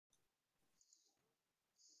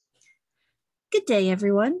Good day,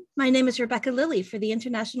 everyone. My name is Rebecca Lilly for the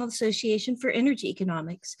International Association for Energy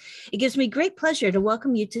Economics. It gives me great pleasure to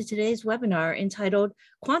welcome you to today's webinar entitled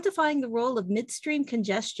Quantifying the Role of Midstream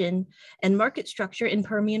Congestion and Market Structure in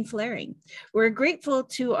Permian Flaring. We're grateful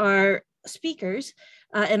to our speakers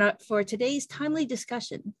for today's timely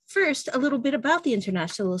discussion. First, a little bit about the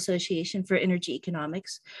International Association for Energy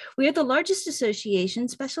Economics. We are the largest association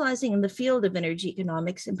specializing in the field of energy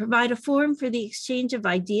economics and provide a forum for the exchange of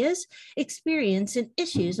ideas, experience, and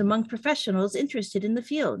issues among professionals interested in the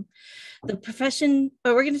field. The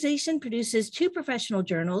organization produces 2 professional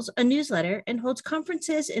journals, a newsletter, and holds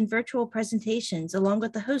conferences and virtual presentations, along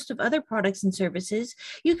with a host of other products and services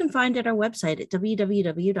you can find at our website at www.iaee.org.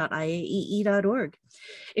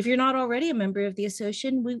 If you're not already a member of the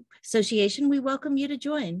association, we welcome you to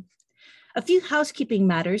join. A few housekeeping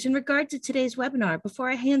matters in regard to today's webinar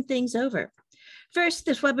before I hand things over. First,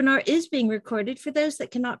 this webinar is being recorded for those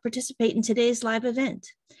that cannot participate in today's live event.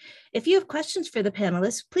 If you have questions for the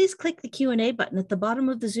panelists, please click the Q&A button at the bottom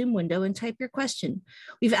of the Zoom window and type your question.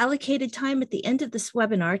 We've allocated time at the end of this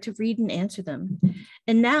webinar to read and answer them.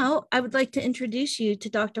 And now I would like to introduce you to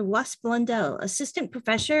Dr. Wes Blundell, Assistant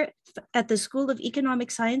Professor at the School of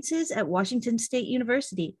Economic Sciences at Washington State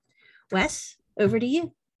University. Wes, over to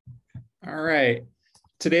you. All right.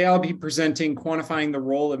 Today, I'll be presenting Quantifying the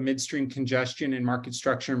Role of Midstream Congestion in Market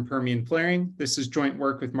Structure and Permian Flaring. This is joint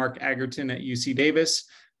work with Mark Agerton at UC Davis,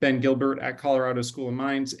 Ben Gilbert at Colorado School of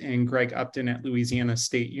Mines, and Greg Upton at Louisiana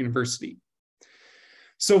State University.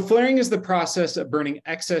 So flaring is the process of burning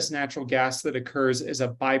excess natural gas that occurs as a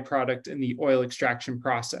byproduct in the oil extraction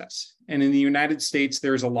process. And in the United States,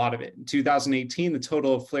 there's a lot of it. In 2018, the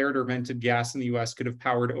total of flared or vented gas in the US could have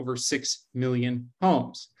powered over 6 million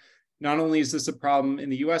homes. Not only is this a problem in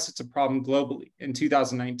the US, it's a problem globally. In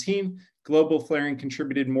 2019, global flaring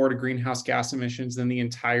contributed more to greenhouse gas emissions than the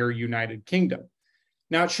entire United Kingdom.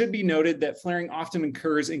 Now, it should be noted that flaring often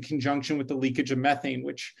occurs in conjunction with the leakage of methane,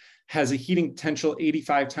 which has a heating potential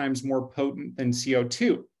 85 times more potent than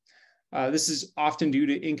CO2. This is often due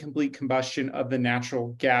to incomplete combustion of the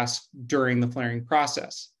natural gas during the flaring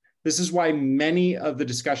process. This is why many of the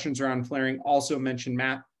discussions around flaring also mention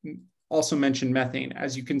methane,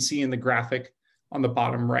 as you can see in the graphic on the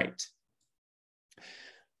bottom right.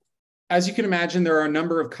 As you can imagine, there are a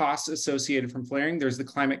number of costs associated from flaring. There's the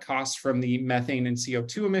climate costs from the methane and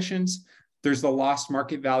CO2 emissions. There's the lost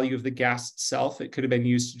market value of the gas itself. It could have been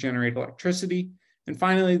used to generate electricity. And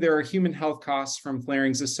finally, there are human health costs from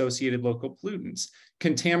flaring's associated local pollutants.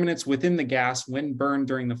 Contaminants within the gas, when burned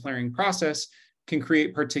during the flaring process, can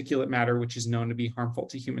create particulate matter, which is known to be harmful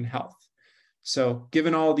to human health. So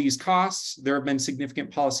given all these costs, there have been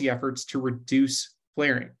significant policy efforts to reduce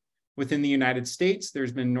flaring. Within the United States,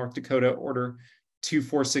 there's been North Dakota Order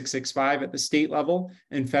 24665 at the state level,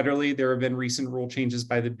 and federally, there have been recent rule changes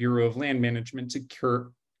by the Bureau of Land Management to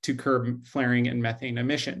curb flaring and methane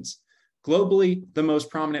emissions. Globally, the most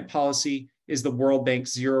prominent policy is the World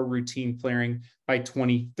Bank's Zero Routine Flaring by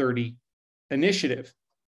 2030 initiative.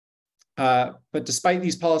 But despite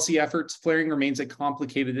these policy efforts, flaring remains a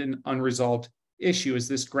complicated and unresolved issue, as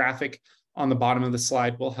this graphic on the bottom of the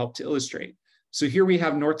slide will help to illustrate. So here we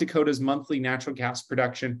have North Dakota's monthly natural gas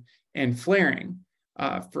production and flaring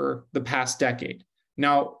for the past decade.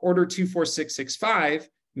 Now, Order 24665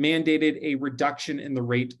 mandated a reduction in the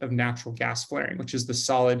rate of natural gas flaring, which is the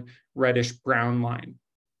solid reddish brown line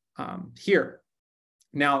here.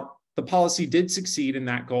 Now, the policy did succeed in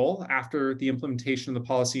that goal. After the implementation of the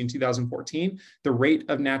policy in 2014, the rate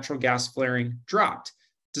of natural gas flaring dropped.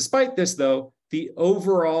 Despite this, though, the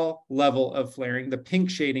overall level of flaring, the pink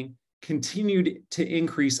shading, continued to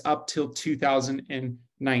increase up till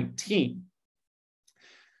 2019.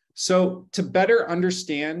 So to better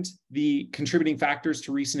understand the contributing factors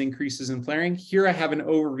to recent increases in flaring, here I have an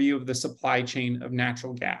overview of the supply chain of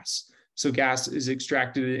natural gas. So gas is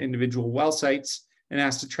extracted at individual well sites and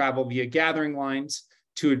has to travel via gathering lines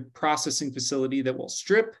to a processing facility that will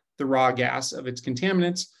strip the raw gas of its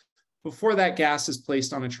contaminants before that gas is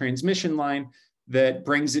placed on a transmission line that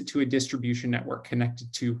brings it to a distribution network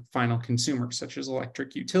connected to final consumers, such as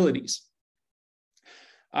electric utilities.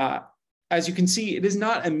 As you can see, it is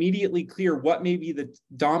not immediately clear what may be the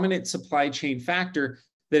dominant supply chain factor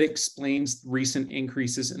that explains recent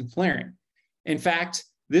increases in flaring. In fact,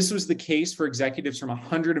 this was the case for executives from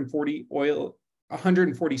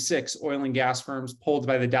 146 oil and gas firms polled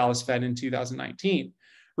by the Dallas Fed in 2019.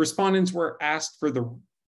 Respondents were asked for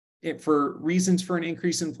reasons for an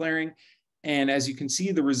increase in flaring, and as you can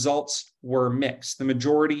see, the results were mixed. The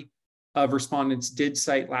majority of respondents did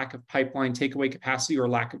cite lack of pipeline takeaway capacity or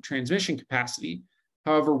lack of transmission capacity,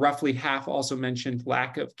 However, roughly half also mentioned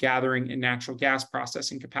lack of gathering and natural gas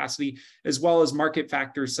processing capacity, as well as market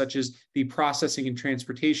factors such as the processing and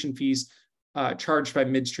transportation fees charged by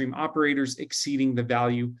midstream operators exceeding the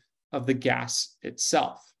value of the gas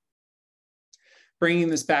itself. Bringing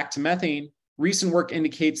this back to methane, recent work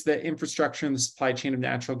indicates that infrastructure in the supply chain of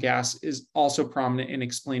natural gas is also prominent in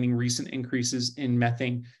explaining recent increases in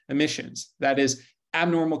methane emissions. That is,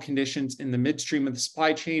 abnormal conditions in the midstream of the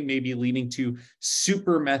supply chain may be leading to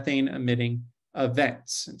super methane emitting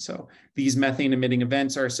events. And so these methane emitting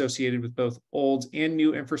events are associated with both old and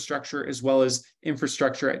new infrastructure, as well as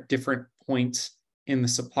infrastructure at different points in the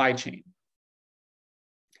supply chain.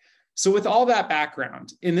 So with all that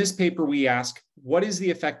background, in this paper, we ask, what is the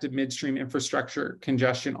effect of midstream infrastructure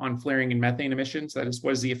congestion on flaring and methane emissions? That is,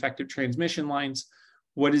 what is the effect of transmission lines?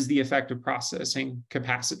 What is the effect of processing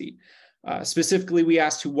capacity? Specifically, we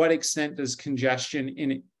asked to what extent does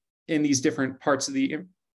congestion in these different parts of the,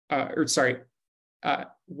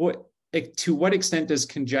 to what extent does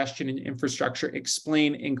congestion in infrastructure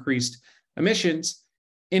explain increased emissions?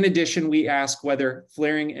 In addition, we ask whether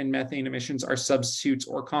flaring and methane emissions are substitutes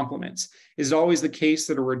or complements. Is it always the case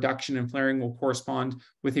that a reduction in flaring will correspond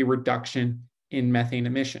with a reduction in methane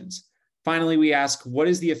emissions? Finally, we ask, what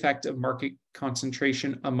is the effect of market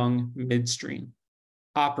concentration among midstream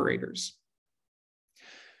operators?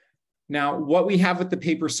 Now, what we have with the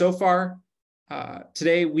paper so far,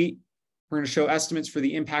 today we're going to show estimates for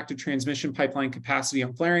the impact of transmission pipeline capacity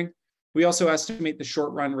on flaring. We also estimate the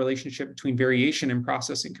short-run relationship between variation in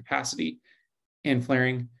processing capacity and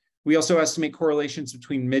flaring. We also estimate correlations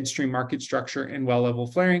between midstream market structure and well-level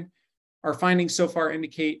flaring. Our findings so far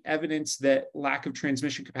indicate evidence that lack of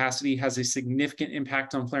transmission capacity has a significant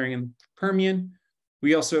impact on flaring in the Permian.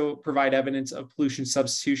 We also provide evidence of pollution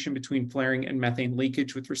substitution between flaring and methane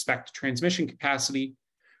leakage with respect to transmission capacity.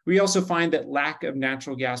 We also find that lack of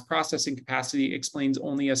natural gas processing capacity explains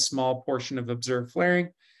only a small portion of observed flaring.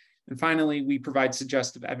 And finally, we provide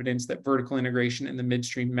suggestive evidence that vertical integration in the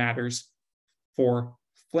midstream matters for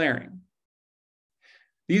flaring.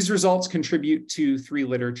 These results contribute to three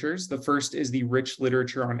literatures. The first is the rich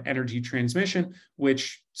literature on energy transmission,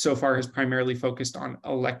 which so far has primarily focused on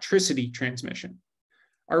electricity transmission.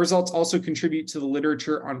 Our results also contribute to the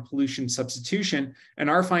literature on pollution substitution, and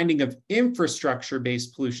our finding of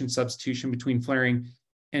infrastructure-based pollution substitution between flaring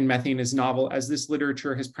and methane is novel, as this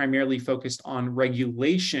literature has primarily focused on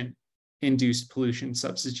regulation-induced pollution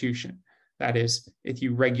substitution. That is, if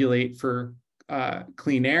you regulate for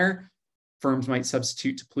clean air, firms might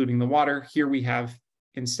substitute to polluting the water. Here we have,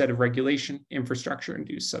 instead of regulation,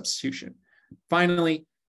 infrastructure-induced substitution. Finally,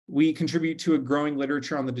 we contribute to a growing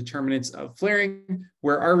literature on the determinants of flaring,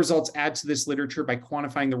 where our results add to this literature by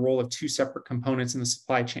quantifying the role of two separate components in the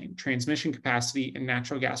supply chain: transmission capacity and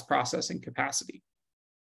natural gas processing capacity.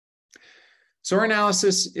 So our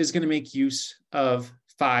analysis is going to make use of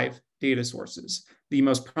 5 data sources, the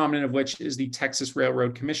most prominent of which is the Texas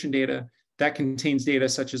Railroad Commission data. That contains data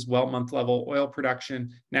such as well month level oil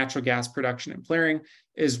production, natural gas production and flaring,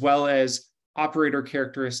 as well as operator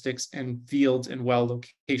characteristics and field and well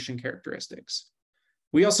location characteristics.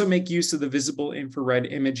 We also make use of the Visible Infrared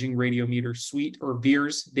Imaging Radiometer Suite, or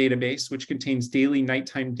VIIRS database, which contains daily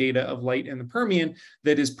nighttime data of light in the Permian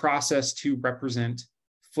that is processed to represent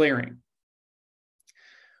flaring.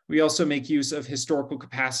 We also make use of historical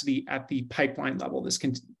capacity at the pipeline level. This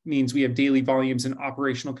means we have daily volumes and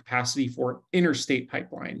operational capacity for interstate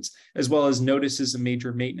pipelines, as well as notices of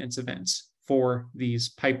major maintenance events for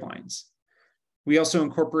these pipelines. We also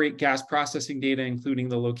incorporate gas processing data, including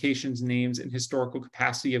the locations, names, and historical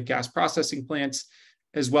capacity of gas processing plants,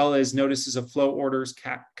 as well as notices of flow orders,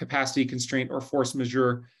 capacity constraint, or force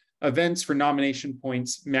majeure events for nomination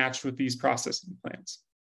points matched with these processing plants.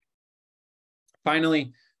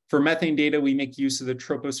 Finally, for methane data, we make use of the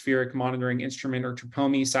Tropospheric Monitoring Instrument, or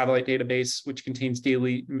TRPOMI satellite database, which contains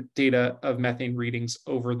daily data of methane readings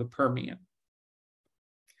over the Permian.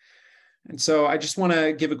 And so I just want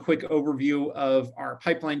to give a quick overview of our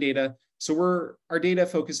pipeline data. So our data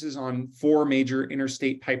focuses on 4 major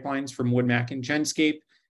interstate pipelines from Woodmac and Genscape: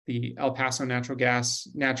 the El Paso natural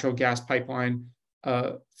gas pipeline,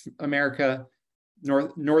 America,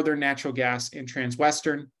 Northern Natural Gas, and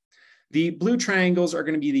Transwestern. The blue triangles are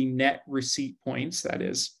going to be the net receipt points, that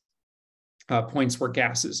is, points where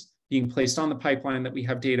gas is being placed on the pipeline that we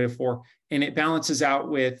have data for, and it balances out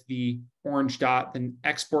with the orange dot, the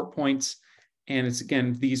export points, and it's,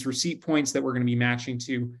 again, these receipt points that we're going to be matching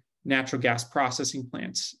to natural gas processing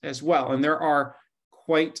plants as well. And there are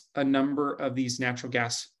quite a number of these natural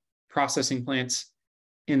gas processing plants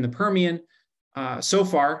in the Permian. So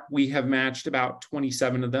far, we have matched about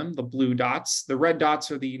 27 of them, the blue dots. The red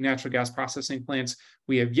dots are the natural gas processing plants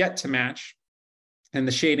we have yet to match. And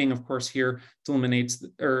the shading, of course, here delineates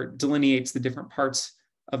the different parts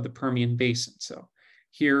of the Permian Basin. So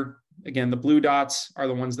here, again, the blue dots are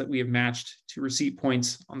the ones that we have matched to receipt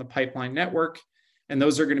points on the pipeline network. And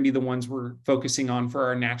those are going to be the ones we're focusing on for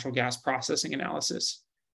our natural gas processing analysis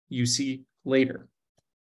you see later.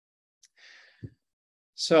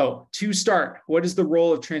 So to start, what is the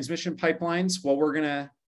role of transmission pipelines? Well, we're going to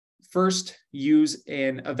first use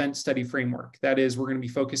an event study framework. That is, we're going to be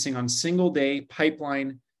focusing on single day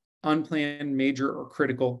pipeline, unplanned, major, or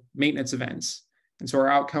critical maintenance events. And so our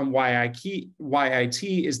outcome YIT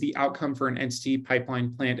is the outcome for an entity,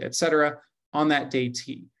 pipeline, plant, et cetera, on that day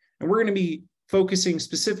T. And we're going to be focusing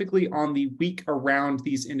specifically on the week around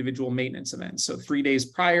these individual maintenance events. So 3 days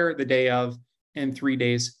prior, the day of, and 3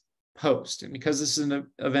 days post. And because this is an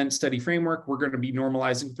event study framework, we're going to be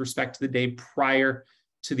normalizing with respect to the day prior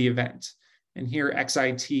to the event. And here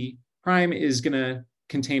XIT prime is going to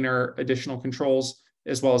contain our additional controls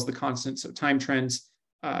as well as the constants, so time trends,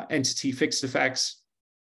 entity fixed effects,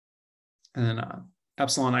 and then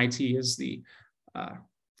epsilon IT is the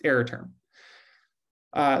error term.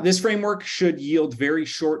 This framework should yield very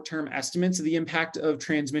short-term estimates of the impact of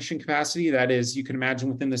transmission capacity. That is, you can imagine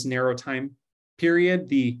within this narrow time period,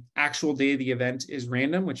 the actual day of the event is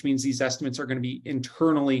random, which means these estimates are going to be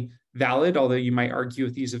internally valid, although you might argue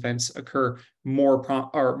if these events occur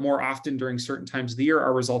more often during certain times of the year,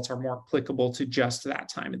 our results are more applicable to just that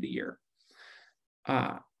time of the year.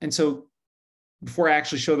 And so before I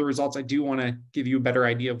actually show the results, I do want to give you a better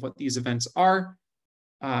idea of what these events are.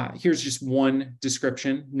 Here's just one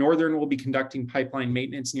description. Northern will be conducting pipeline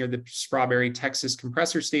maintenance near the Strawberry, Texas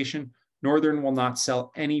compressor station. Northern will not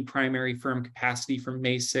sell any primary firm capacity from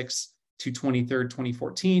May 6th to 23rd,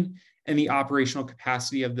 2014, and the operational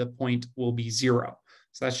capacity of the point will be 0.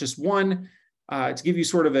 So that's just one. To give you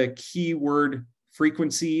sort of a keyword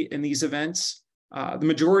frequency in these events, the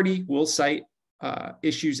majority will cite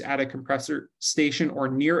issues at a compressor station or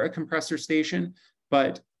near a compressor station,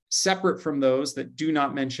 but separate from those that do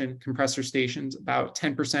not mention compressor stations, about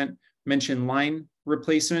 10% mention line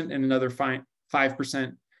replacement and another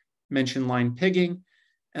 5% mention line pigging.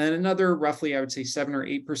 And another roughly, I would say 7 or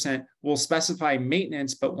 8% will specify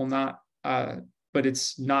maintenance, but will not, but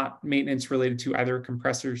it's not maintenance related to either a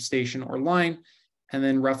compressor station or line. And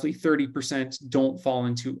then roughly 30% don't fall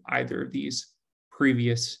into either of these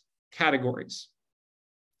previous categories.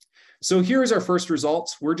 So here's our first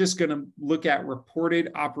results. We're just going to look at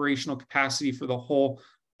reported operational capacity for the whole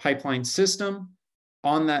pipeline system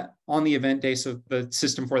on the event day, so the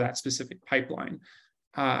system for that specific pipeline.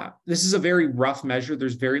 This is a very rough measure.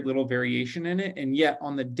 There's very little variation in it. And yet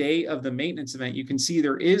on the day of the maintenance event, you can see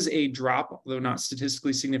there is a drop, although not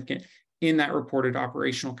statistically significant, in that reported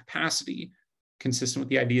operational capacity, consistent with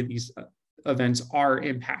the idea these events are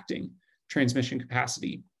impacting transmission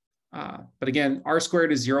capacity. But again, R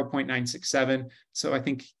squared is 0.967. So I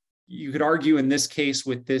think you could argue in this case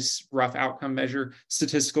with this rough outcome measure,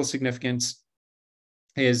 statistical significance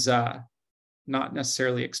is not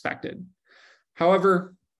necessarily expected.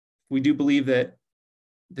 However, we do believe that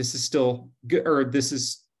this is still good, or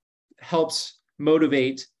helps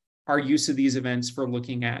motivate our use of these events for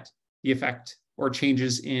looking at the effect or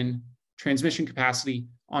changes in transmission capacity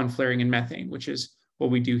on flaring and methane, which is what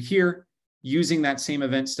we do here, using that same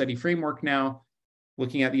event study framework now,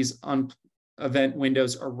 looking at these event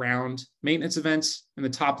windows around maintenance events. In the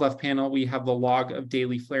top left panel, we have the log of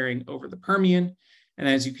daily flaring over the Permian. And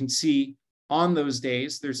as you can see, on those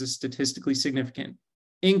days, there's a statistically significant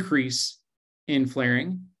increase in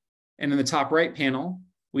flaring. And in the top right panel,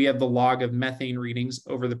 we have the log of methane readings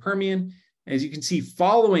over the Permian. As you can see,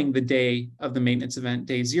 following the day of the maintenance event,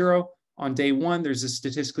 day 0, on day 1, there's a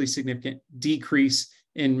statistically significant decrease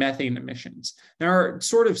in methane emissions. Now, our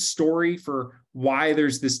sort of story for why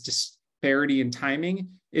there's this disparity in timing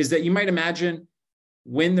is that you might imagine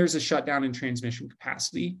when there's a shutdown in transmission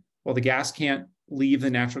capacity, well, the gas can't leave the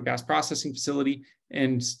natural gas processing facility,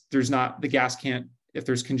 and if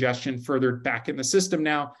there's congestion further back in the system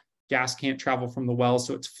now, gas can't travel from the well,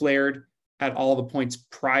 so it's flared at all the points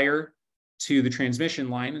prior to the transmission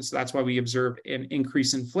line, and so that's why we observe an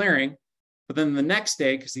increase in flaring. But then the next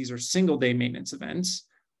day, because these are single day maintenance events,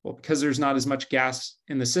 well, because there's not as much gas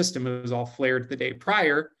in the system, it was all flared the day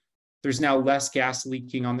prior, there's now less gas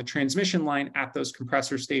leaking on the transmission line at those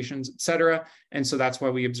compressor stations, et cetera. And so that's why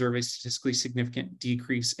we observe a statistically significant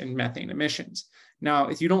decrease in methane emissions. Now,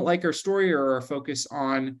 if you don't like our story or our focus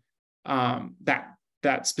on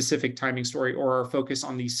that specific timing story or our focus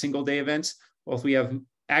on these single day events, well, if we have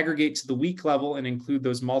aggregate to the week level and include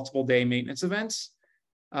those multiple day maintenance events,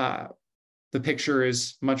 the picture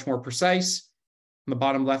is much more precise. On the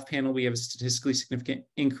bottom left panel, we have a statistically significant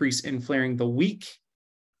increase in flaring the week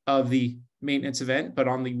of the maintenance event, but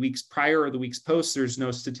on the weeks prior or the weeks post, there's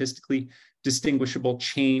no statistically distinguishable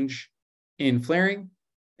change in flaring.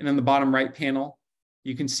 And on the bottom right panel,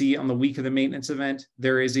 you can see on the week of the maintenance event,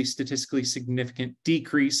 there is a statistically significant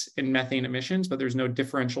decrease in methane emissions, but there's no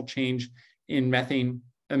differential change in methane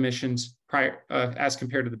emissions prior as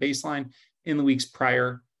compared to the baseline in the weeks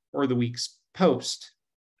prior or the weeks post.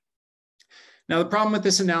 Now, the problem with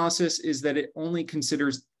this analysis is that it only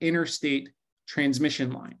considers interstate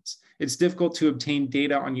transmission lines. It's difficult to obtain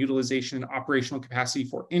data on utilization and operational capacity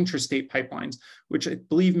for intrastate pipelines, which I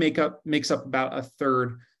believe makes up about a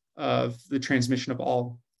third of the transmission of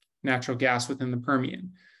all natural gas within the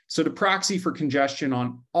Permian. So to proxy for congestion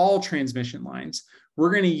on all transmission lines,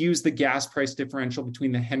 we're going to use the gas price differential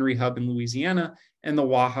between the Henry Hub in Louisiana and the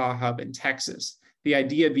Waha Hub in Texas. The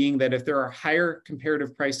idea being that if there are higher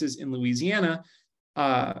comparative prices in Louisiana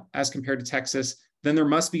as compared to Texas, then there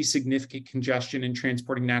must be significant congestion in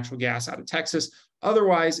transporting natural gas out of Texas.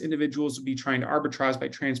 Otherwise, individuals would be trying to arbitrage by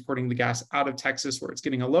transporting the gas out of Texas, where it's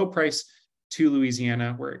getting a low price, to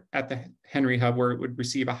Louisiana, where at the Henry Hub, where it would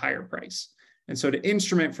receive a higher price. And so to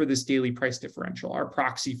instrument for this daily price differential, our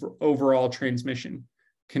proxy for overall transmission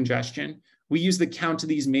congestion, we use the count of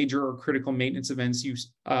these major or critical maintenance events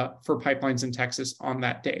used for pipelines in Texas on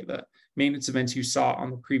that day, the maintenance events you saw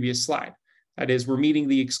on the previous slide. That is, we're meeting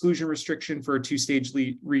the exclusion restriction for a two-stage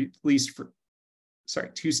lease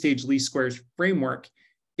squares framework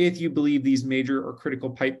if you believe these major or critical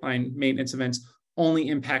pipeline maintenance events only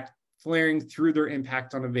impact flaring through their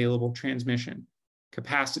impact on available transmission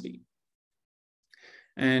capacity.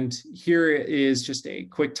 And here is just a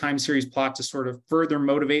quick time series plot to sort of further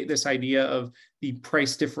motivate this idea of the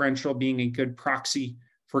price differential being a good proxy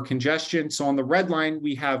for congestion. So on the red line,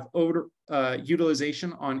 we have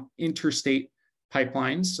utilization on interstate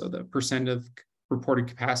pipelines, so the percent of reported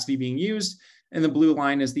capacity being used, and the blue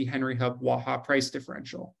line is the Henry Hub Waha price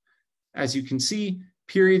differential. As you can see,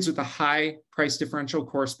 periods with a high price differential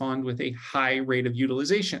correspond with a high rate of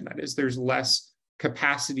utilization. That is, there's less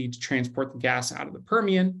capacity to transport the gas out of the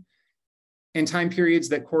Permian, and time periods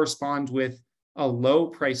that correspond with a low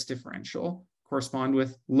price differential correspond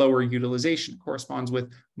with lower utilization, corresponds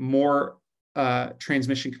with more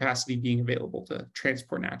transmission capacity being available to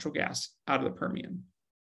transport natural gas out of the Permian.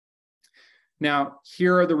 Now,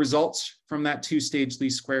 here are the results from that two-stage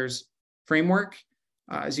least squares framework.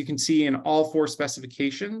 As you can see in all four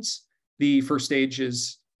specifications, the first stage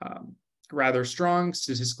is rather strong,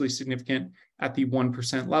 statistically significant at the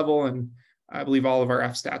 1% level. And I believe all of our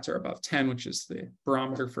F stats are above 10, which is the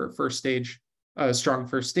barometer for first stage, strong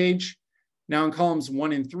first stage. Now in columns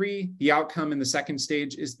 1 and 3, the outcome in the second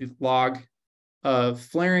stage is the log of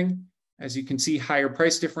flaring. As you can see, higher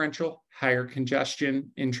price differential, higher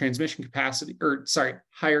congestion in transmission capacity,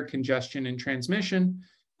 higher congestion in transmission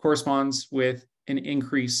corresponds with an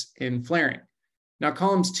increase in flaring. Now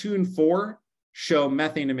columns 2 and 4 show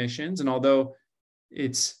methane emissions, and although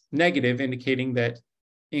it's negative, indicating that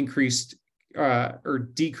increased or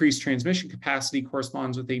decreased transmission capacity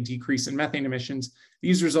corresponds with a decrease in methane emissions,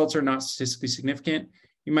 these results are not statistically significant.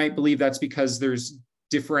 You might believe that's because there's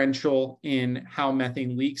differential in how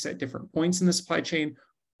methane leaks at different points in the supply chain,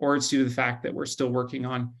 or it's due to the fact that we're still working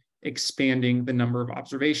on expanding the number of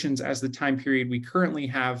observations, as the time period we currently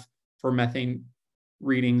have for methane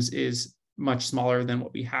readings is much smaller than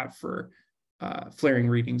what we have for flaring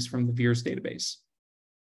readings from the VEERS database.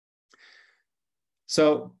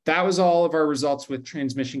 So that was all of our results with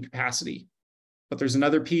transmission capacity. But there's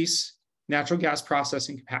another piece, natural gas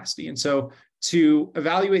processing capacity. And so to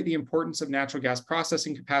evaluate the importance of natural gas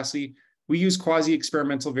processing capacity, we use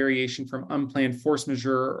quasi-experimental variation from unplanned force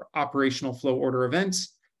majeure or operational flow order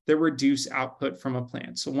events that reduce output from a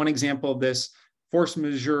plant. So one example of this, force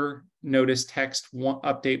majeure notice text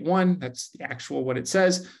update 1, that's the actual what it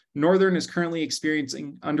says. Northern is currently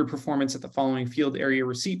experiencing underperformance at the following field area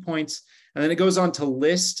receipt points. And then it goes on to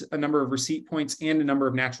list a number of receipt points and a number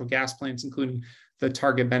of natural gas plants, including the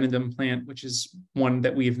Targa Benedum plant, which is one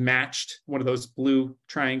that we've matched, one of those blue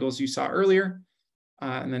triangles you saw earlier.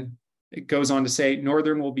 And then it goes on to say,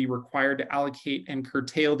 Northern will be required to allocate and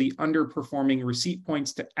curtail the underperforming receipt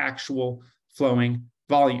points to actual flowing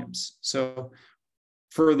volumes. So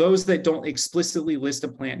for those that don't explicitly list a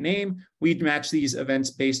plant name, we'd match these events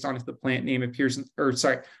based on if the plant name appears,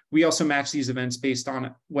 we also match these events based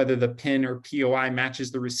on whether the PIN or POI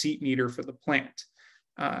matches the receipt meter for the plant.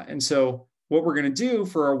 And so what we're going to do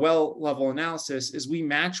for our well level analysis is we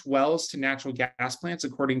match wells to natural gas plants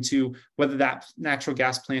according to whether that natural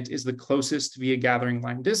gas plant is the closest via gathering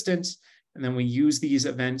line distance. And then we use these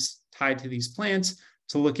events tied to these plants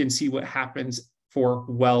to look and see what happens for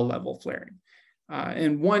well level flaring.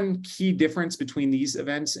 And one key difference between these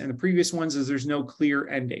events and the previous ones is there's no clear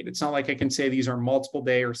end date. It's not like I can say these are multiple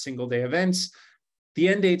day or single day events. The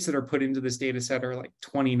end dates that are put into this data set are like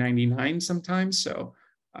 2099 sometimes. So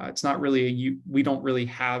it's not really, we don't really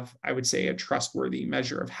have, I would say, a trustworthy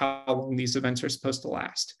measure of how long these events are supposed to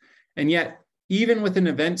last. And yet, even with an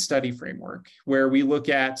event study framework where we look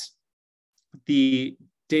at the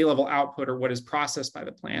day level output or what is processed by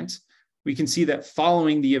the plant, we can see that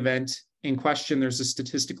following the event in question, there's a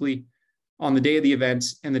statistically, on the day of the event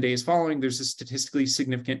and the days following, there's a statistically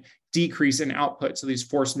significant decrease in output. So these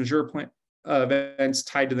force majeure events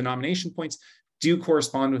tied to the nomination points do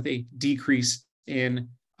correspond with a decrease in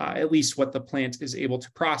at least what the plant is able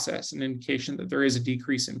to process, an indication that there is a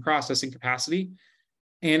decrease in processing capacity.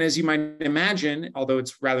 And as you might imagine, although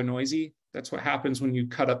it's rather noisy, that's what happens when you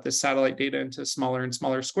cut up the satellite data into smaller and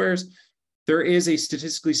smaller squares, there is a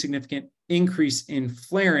statistically significant increase in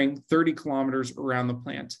flaring 30 kilometers around the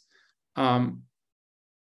plant at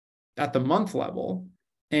the month level.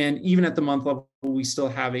 And even at the month level, we still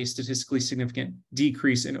have a statistically significant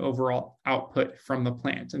decrease in overall output from the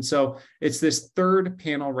plant. And so it's this third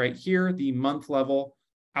panel right here, the month level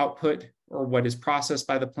output, or what is processed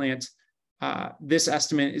by the plant. This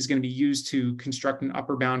estimate is going to be used to construct an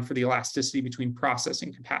upper bound for the elasticity between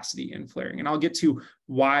processing capacity and flaring. And I'll get to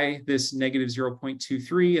why this negative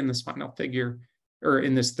 0.23 in this final figure, or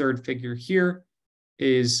in this third figure here,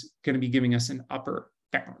 is going to be giving us an upper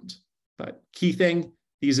bound. But key thing,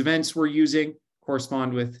 these events we're using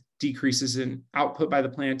correspond with decreases in output by the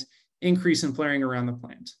plant, increase in flaring around the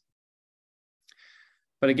plant.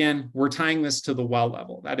 But again, we're tying this to the well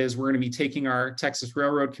level. That is, we're going to be taking our Texas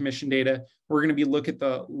Railroad Commission data. We're going to look at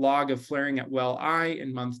the log of flaring at well I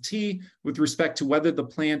in month T with respect to whether the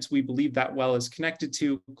plant we believe that well is connected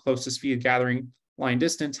to, closest via gathering line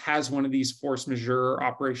distance, has one of these force majeure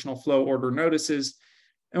operational flow order notices.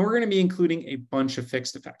 And we're going to be including a bunch of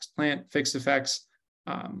fixed effects, plant fixed effects,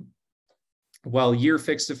 well year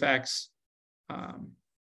fixed effects,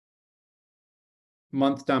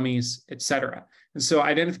 month dummies, et cetera. And so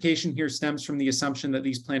identification here stems from the assumption that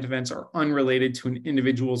these plant events are unrelated to an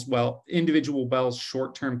individual well's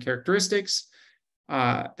short-term characteristics.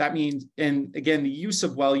 That means, and again, the use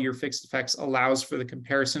of well year fixed effects allows for the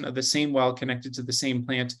comparison of the same well connected to the same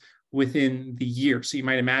plant within the year. So you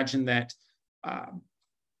might imagine that,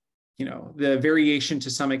 the variation to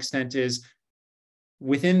some extent is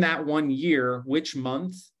within that 1 year, which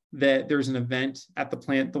month that there's an event at the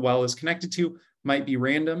plant the well is connected to might be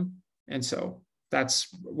random. And so that's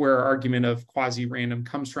where our argument of quasi-random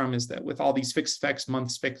comes from, is that with all these fixed effects,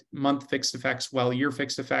 month fixed effects, well year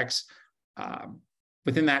fixed effects,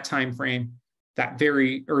 within that time frame, that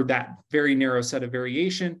very narrow set of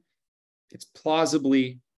variation, it's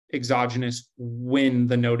plausibly exogenous when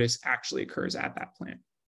the notice actually occurs at that plant.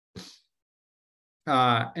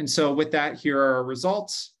 And so with that, here are our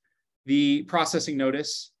results. The processing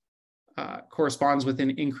notice corresponds with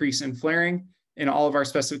an increase in flaring in all of our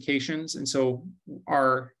specifications. And so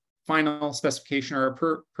our final specification, or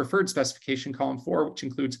our preferred specification, column 4, which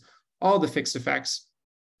includes all the fixed effects,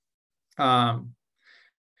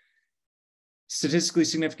 statistically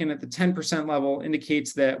significant at the 10% level,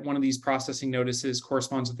 indicates that one of these processing notices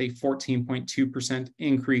corresponds with a 14.2%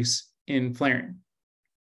 increase in flaring.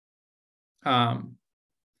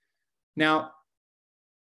 Now,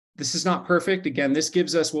 this is not perfect. Again, this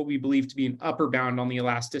gives us what we believe to be an upper bound on the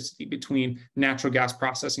elasticity between natural gas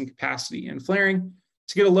processing capacity and flaring.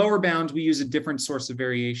 To get a lower bound, we use a different source of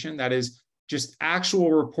variation. That is just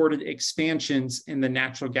actual reported expansions in the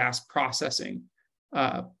natural gas processing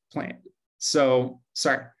plant.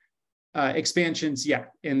 Expansions,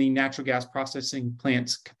 in the natural gas processing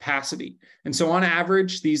plant's capacity. And so on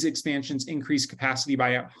average, these expansions increase capacity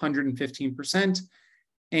by 115%.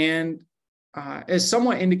 And as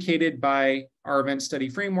somewhat indicated by our event study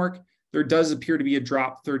framework, there does appear to be a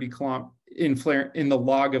drop in the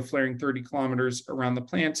log of flaring 30 kilometers around the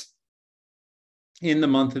plant in the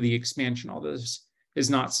month of the expansion, although this is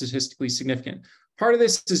not statistically significant. Part of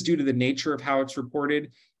this is due to the nature of how it's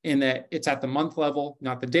reported, in that it's at the month level,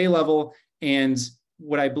 not the day level. And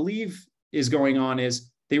what I believe is going on is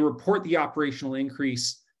they report the operational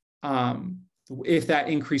increase if that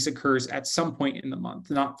increase occurs at some point in the month,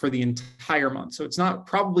 not for the entire month. So it's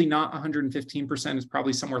probably not 115%, it's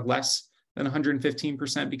probably somewhere less than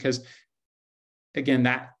 115%, because again,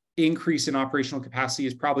 that increase in operational capacity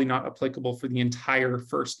is probably not applicable for the entire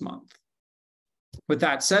first month. With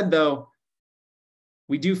that said, though,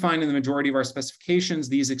 we do find in the majority of our specifications,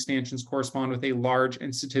 these expansions correspond with a large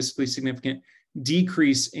and statistically significant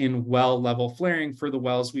decrease in well level flaring for the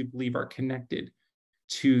wells we believe are connected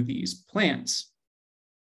to these plants.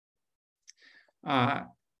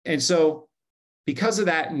 And so because of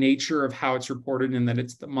that nature of how it's reported and that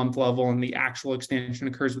it's the month level and the actual expansion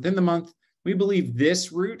occurs within the month, we believe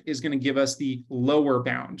this route is going to give us the lower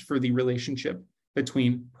bound for the relationship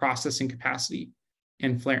between processing capacity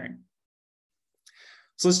and flaring.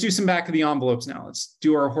 So let's do some back of the envelopes now. Let's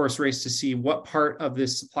do our horse race to see what part of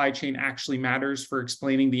this supply chain actually matters for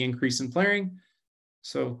explaining the increase in flaring.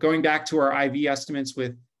 So going back to our IV estimates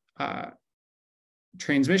with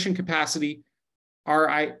transmission capacity,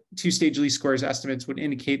 our two-stage least squares estimates would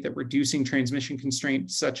indicate that reducing transmission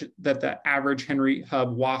constraints such that the average Henry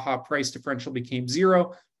Hub Waha price differential became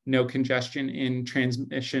zero, no congestion in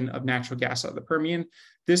transmission of natural gas out of the Permian.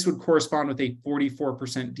 This would correspond with a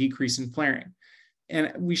 44% decrease in flaring.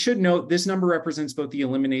 And we should note this number represents both the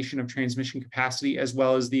elimination of transmission capacity as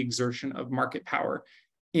well as the exertion of market power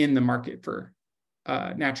in the market for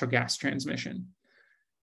natural gas transmission.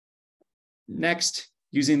 Next,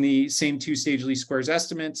 using the same two-stage least squares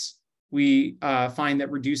estimates, we find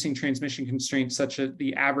that reducing transmission constraints such that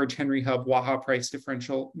the average Henry Hub Waha price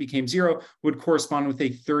differential became zero would correspond with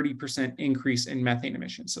a 30% increase in methane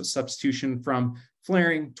emissions. So substitution from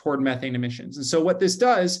flaring toward methane emissions. And so what this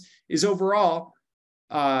does is overall,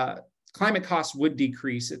 climate costs would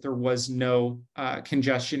decrease if there was no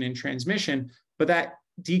congestion in transmission, but that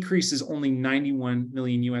decrease is only 91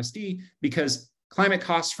 million USD because climate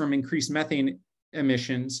costs from increased methane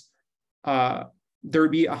emissions, there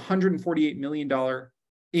would be a $148 million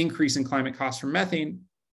increase in climate costs from methane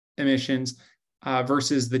emissions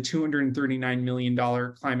versus the $239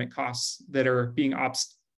 million climate costs that are being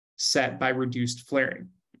offset by reduced flaring.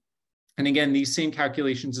 And again, these same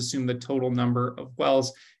calculations assume the total number of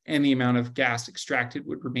wells and the amount of gas extracted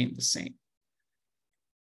would remain the same.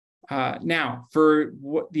 Now, for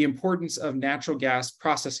the importance of natural gas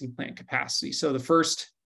processing plant capacity. So the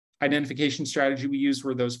first identification strategy we used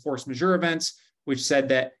were those force majeure events, which said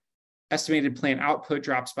that estimated plant output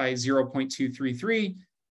drops by 0.233,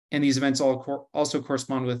 and these events also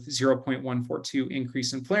correspond with 0.142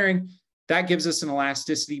 increase in flaring. That gives us an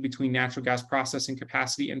elasticity between natural gas processing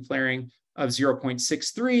capacity and flaring of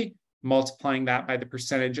 0.63. Multiplying that by the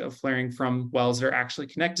percentage of flaring from wells that are actually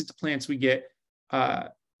connected to plants, we get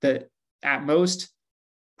that at most,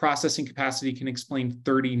 processing capacity can explain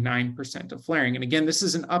 39% of flaring. And again, this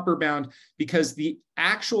is an upper bound because the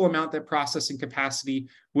actual amount that processing capacity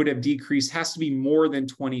would have decreased has to be more than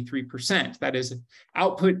 23%. That is, if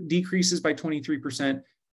output decreases by 23%,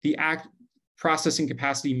 the processing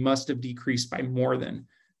capacity must have decreased by more than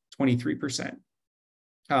 23%.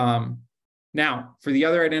 Now, for the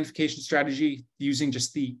other identification strategy, using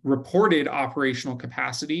just the reported operational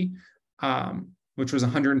capacity, which was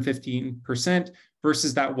 115%,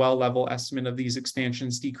 versus that well level estimate of these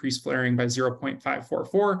expansions decreased flaring by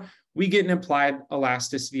 0.544, we get an implied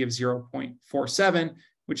elasticity of 0.47,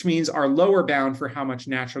 which means our lower bound for how much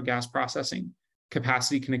natural gas processing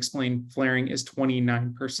capacity can explain flaring is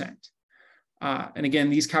 29%. And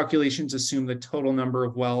again, these calculations assume the total number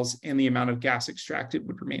of wells and the amount of gas extracted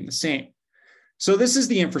would remain the same. So this is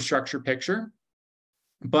the infrastructure picture,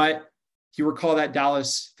 but if you recall that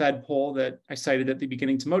Dallas Fed poll that I cited at the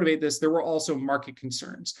beginning to motivate this, there were also market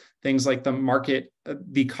concerns, things like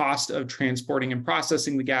the cost of transporting and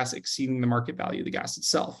processing the gas exceeding the market value of the gas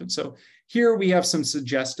itself. And so here we have some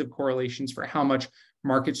suggestive correlations for how much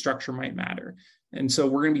market structure might matter. And so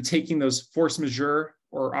we're going to be taking those force majeure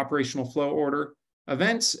or operational flow order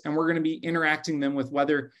events, and we're going to be interacting them with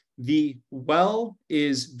whether the well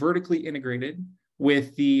is vertically integrated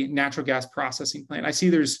with the natural gas processing plant. I see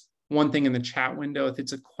there's one thing in the chat window. If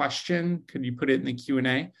it's a question, could you put it in the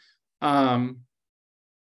Q&A? And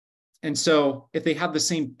so if they have the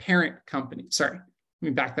same parent company, sorry, let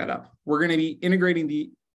me back that up. We're going to be interacting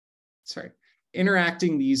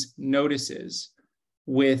these notices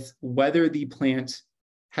with whether the plant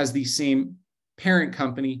has the same parent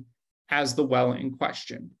company as the well in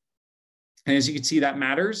question. And as you can see, that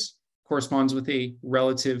matters, corresponds with a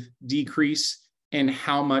relative decrease in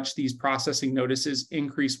how much these processing notices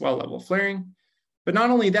increase well level flaring. But not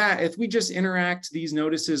only that, if we just interact these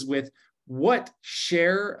notices with what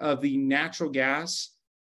share of the natural gas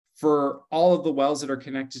for all of the wells that are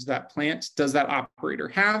connected to that plant does that operator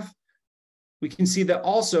have, we can see that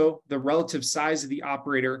also the relative size of the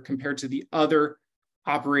operator compared to the other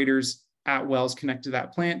operators at wells connected to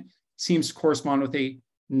that plant seems to correspond with a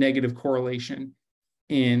negative correlation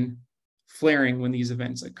in flaring when these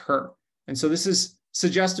events occur. And so this is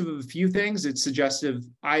suggestive of a few things. It's suggestive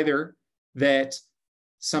either that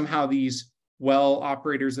somehow these well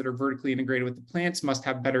operators that are vertically integrated with the plants must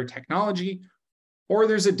have better technology, or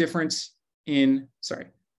there's a difference in,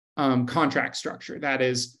 contract structure. That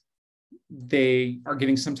is, they are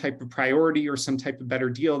getting some type of priority or some type of better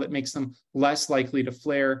deal that makes them less likely to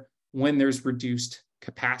flare when there's reduced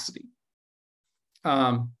capacity.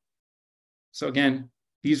 So again,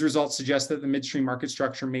 these results suggest that the midstream market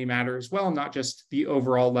structure may matter as well, not just the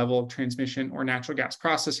overall level of transmission or natural gas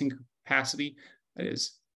processing capacity. That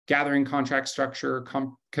is, gathering contract structure,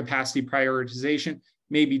 capacity prioritization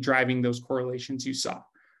may be driving those correlations you saw.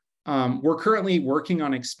 We're currently working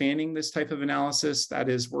on expanding this type of analysis. That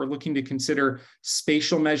is, we're looking to consider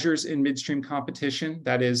spatial measures in midstream competition.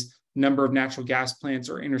 That is, number of natural gas plants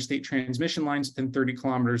or interstate transmission lines within 30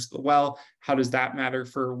 kilometers of the well. How does that matter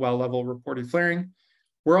for well level reported flaring?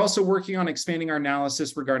 We're also working on expanding our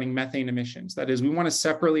analysis regarding methane emissions. That is, we want to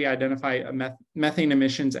separately identify methane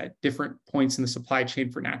emissions at different points in the supply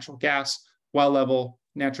chain for natural gas, well level,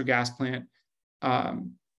 natural gas plant,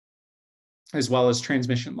 as well as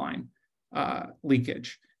transmission line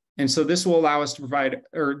leakage. And so this will allow us to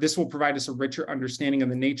provide us a richer understanding of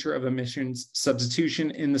the nature of emissions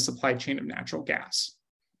substitution in the supply chain of natural gas.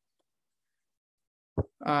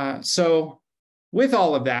 So with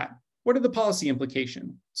all of that, what are the policy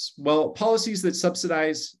implications? Well, policies that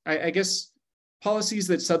subsidize, policies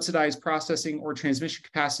that subsidize processing or transmission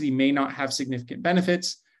capacity may not have significant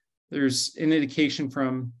benefits. There's an indication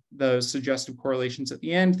from the suggestive correlations at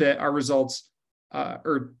the end that our results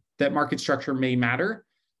or that market structure may matter.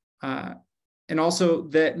 And also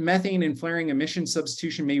that methane and flaring emission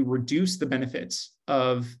substitution may reduce the benefits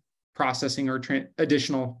of processing or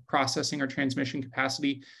additional processing or transmission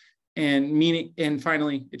capacity. And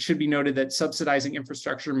finally, it should be noted that subsidizing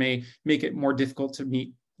infrastructure may make it more difficult to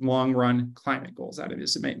meet long-run climate goals. That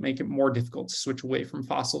is, it may make it more difficult to switch away from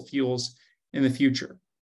fossil fuels in the future.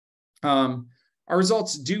 Our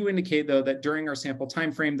results do indicate, though, that during our sample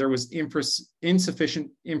timeframe, there was insufficient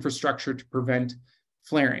infrastructure to prevent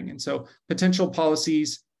flaring. And so potential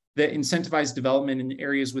policies that incentivize development in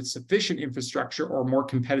areas with sufficient infrastructure or more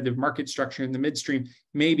competitive market structure in the midstream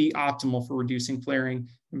may be optimal for reducing flaring,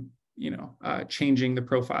 changing the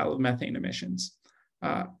profile of methane emissions.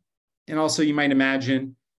 And also, you might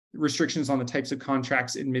imagine restrictions on the types of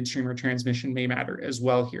contracts in midstream or transmission may matter as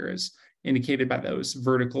well here, as indicated by those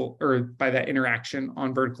by that interaction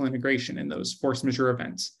on vertical integration in those force majeure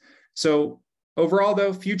events. So overall,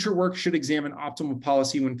 though, future work should examine optimal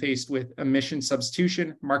policy when faced with emission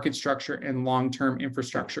substitution, market structure, and long-term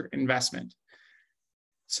infrastructure investment.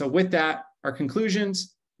 So with that, our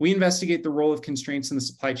conclusions: we investigate the role of constraints in the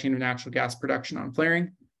supply chain of natural gas production on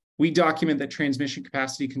flaring. We document that transmission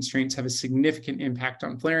capacity constraints have a significant impact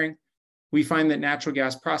on flaring. We find that natural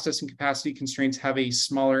gas processing capacity constraints have a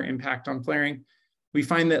smaller impact on flaring. We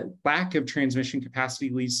find that lack of transmission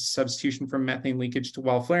capacity leads to substitution from methane leakage to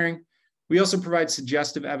well flaring. We also provide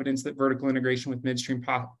suggestive evidence that vertical integration with midstream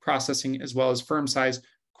processing as well as firm size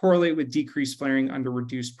correlate with decreased flaring under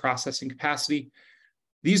reduced processing capacity.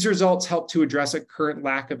 These results help to address a current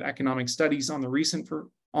lack of economic studies on the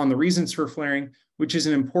reasons for flaring, which is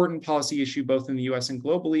an important policy issue both in the US and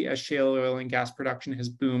globally, as shale oil and gas production has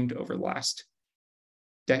boomed over the last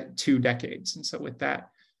 2 decades. And so with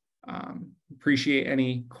that, appreciate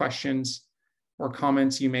any questions or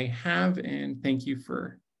comments you may have, and thank you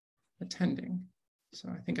for attending. So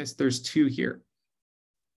I think there's 2 here.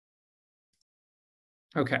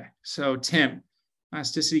 Okay, so Tim,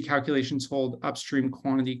 elasticity calculations hold upstream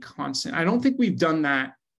quantity constant. I don't think we've done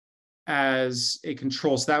that as a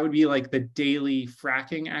control. So that would be like the daily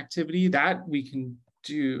fracking activity that we can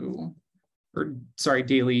do, or sorry,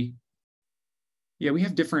 daily. Yeah, we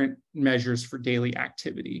have different measures for daily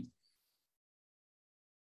activity.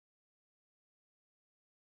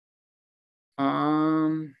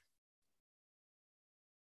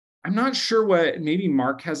 I'm not sure maybe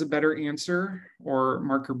Mark has a better answer, or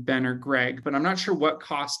Mark or Ben or Greg, but I'm not sure what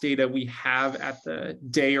cost data we have at the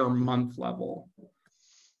day or month level.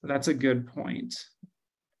 But that's a good point.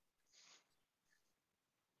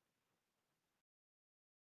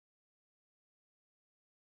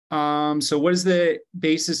 So what is the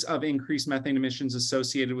basis of increased methane emissions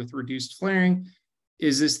associated with reduced flaring?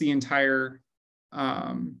 Is this the entire,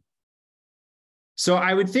 so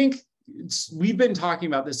I would think, we've been talking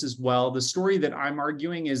about this as well. The story that I'm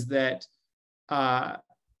arguing is that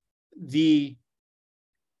the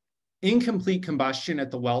incomplete combustion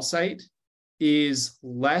at the well site is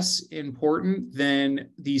less important than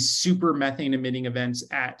these super methane emitting events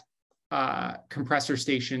at compressor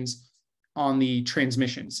stations on the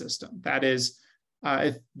transmission system. That is,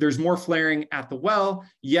 if there's more flaring at the well,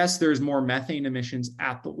 yes, there's more methane emissions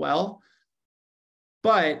at the well,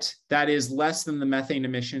 but that is less than the methane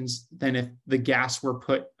emissions than if the gas were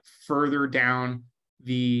put further down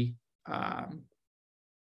the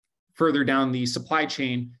supply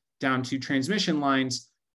chain down to transmission lines,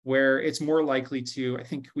 where it's more likely to, I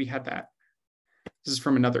think we had that, this is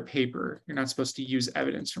from another paper. You're not supposed to use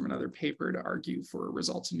evidence from another paper to argue for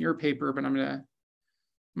results in your paper, but I'm gonna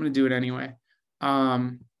do it anyway.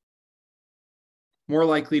 More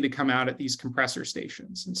likely to come out at these compressor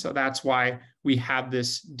stations. And so that's why we have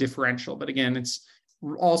this differential. But again, it's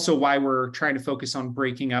also why we're trying to focus on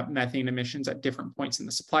breaking up methane emissions at different points in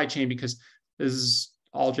the supply chain, because this is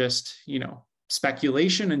all just,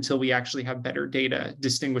 speculation until we actually have better data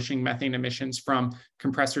distinguishing methane emissions from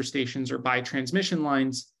compressor stations or by transmission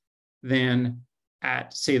lines than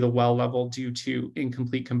at, say, the well level due to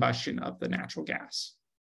incomplete combustion of the natural gas.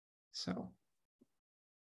 So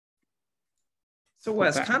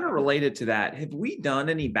Wes, kind of related to that, have we done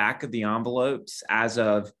any back of the envelopes as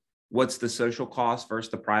of what's the social cost versus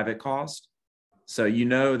the private cost? So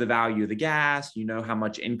the value of the gas, how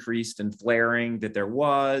much increased in flaring that there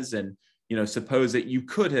was, and suppose that you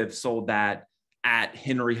could have sold that at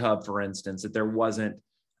Henry Hub, for instance, that there wasn't,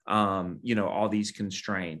 all these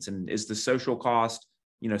constraints. And is the social cost,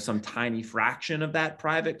 some tiny fraction of that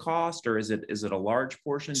private cost, or is it a large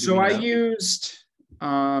portion? So I used the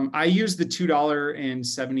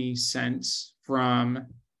 $2.70 from,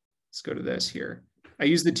 let's go to this here. I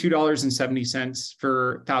used the $2.70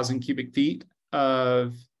 for 1,000 cubic feet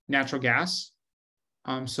of natural gas.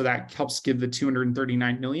 So that helps give the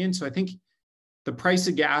 239 million. So I think the price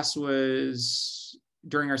of gas was,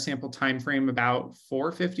 during our sample time frame, about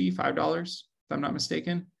 $4.50, $5, if I'm not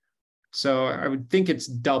mistaken. So I would think it's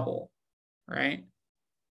double, right?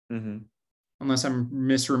 Mm-hmm. Unless I'm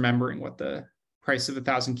misremembering what the price of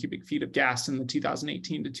 1,000 cubic feet of gas in the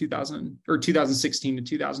 2016 to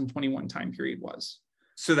 2021 time period was.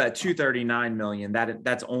 So that 239 million,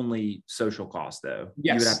 that's only social cost, though.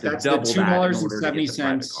 Yes, you would have to that's double the that in order to get the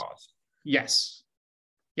private $2.70. cost. Yes.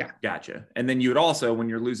 Yeah. Gotcha. And then you would also, when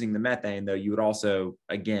you're losing the methane, though, you would also,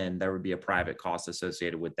 again, there would be a private cost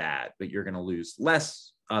associated with that, but you're going to lose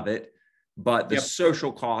less of it. But the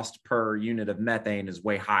social cost per unit of methane is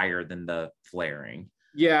way higher than the flaring.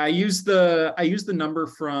 Yeah, I use the number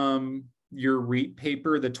from your REIT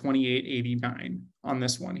paper, the 2889 on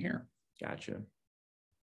this one here. Gotcha.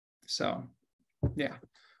 So, yeah.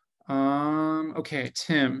 Okay,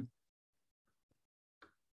 Tim.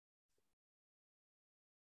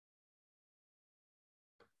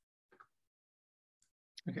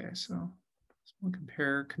 Okay, so we'll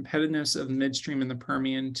compare competitiveness of midstream in the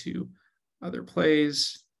Permian to other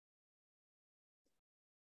plays.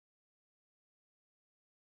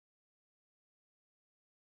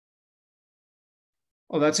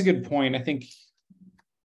 Oh, that's a good point. I think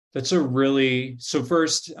that's so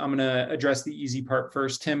first, I'm going to address the easy part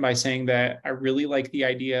first, Tim, by saying that I really like the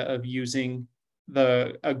idea of using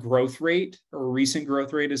a growth rate or a recent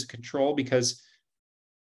growth rate as a control, because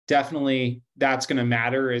definitely that's going to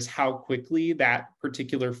matter is how quickly that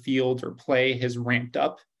particular field or play has ramped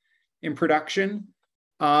up in production.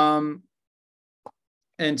 And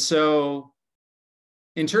so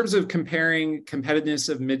in terms of comparing competitiveness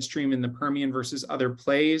of midstream in the Permian versus other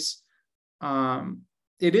plays,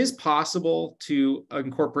 it is possible to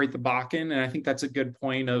incorporate the Bakken. And I think that's a good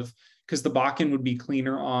point because the Bakken would be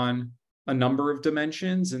cleaner on a number of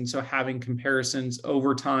dimensions. And so having comparisons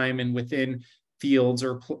over time and within fields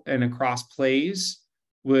and across plays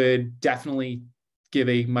would definitely give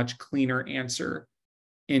a much cleaner answer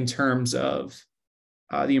in terms of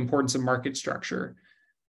the importance of market structure.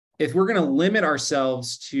 If we're going to limit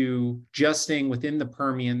ourselves to just staying within the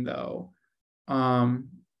Permian, though,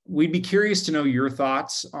 we'd be curious to know your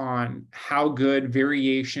thoughts on how good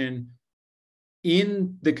variation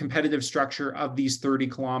in the competitive structure of these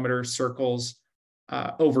 30-kilometer circles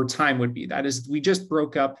over time would be. That is, we just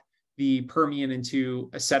broke up the Permian into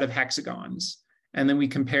a set of hexagons, and then we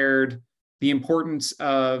compared the importance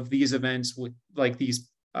of these events with like these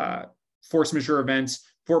force majeure events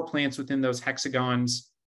for plants within those hexagons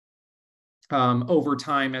over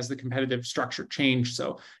time as the competitive structure changed.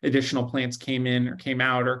 So additional plants came in or came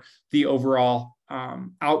out, or the overall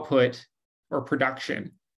output or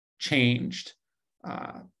production changed.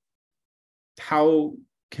 How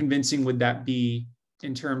convincing would that be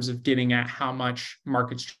in terms of getting at how much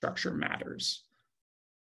market structure matters?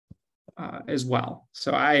 as well.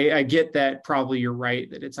 So I get that probably you're right,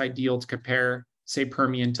 that it's ideal to compare, say,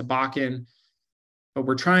 Permian to Bakken, but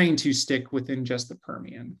we're trying to stick within just the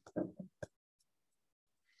Permian.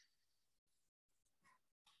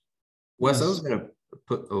 Wes, yes. I was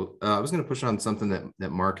going to push on something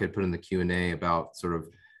that Mark had put in the Q&A about sort of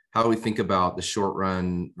how we think about the short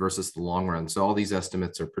run versus the long run. So all these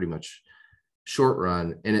estimates are pretty much short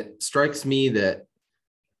run. And it strikes me that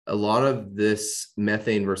a lot of this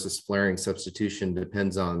methane versus flaring substitution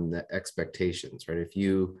depends on the expectations, right? If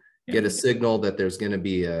you get a signal that there's going to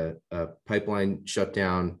be a pipeline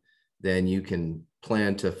shutdown, then you can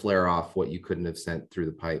plan to flare off what you couldn't have sent through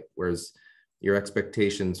the pipe. Whereas your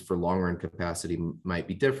expectations for long run capacity might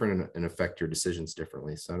be different and affect your decisions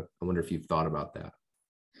differently. So I wonder if you've thought about that.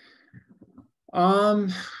 I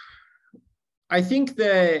think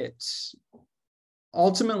that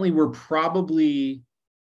ultimately we're probably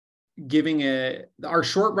giving our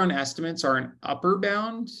short run estimates are an upper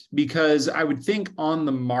bound, because I would think on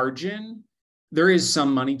the margin, there is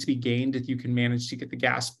some money to be gained if you can manage to get the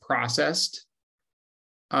gas processed.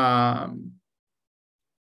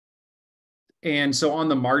 And so on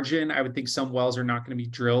the margin, I would think some wells are not going to be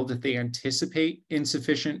drilled if they anticipate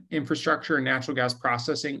insufficient infrastructure and natural gas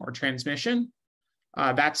processing or transmission.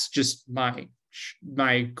 That's just my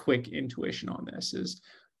quick intuition on this is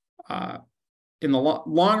in the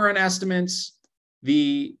long run estimates,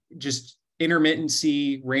 the just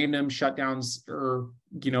intermittency, random shutdowns, or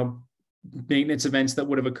maintenance events that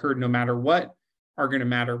would have occurred no matter what are going to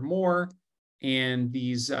matter more, and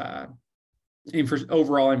these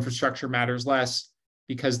overall infrastructure matters less,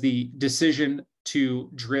 because the decision to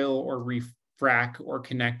drill or refrac or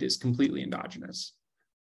connect is completely endogenous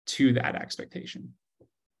to that expectation.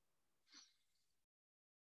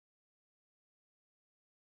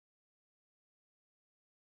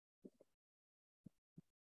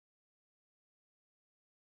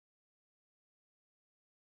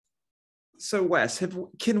 So Wes,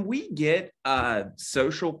 can we get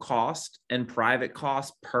social cost and private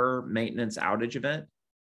cost per maintenance outage event?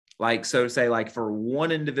 Like, so say like for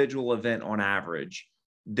one individual event on average,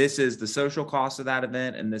 this is the social cost of that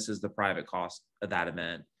event and this is the private cost of that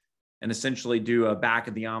event. And essentially do a back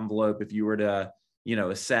of the envelope if you were to,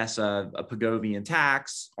 assess a Pagovian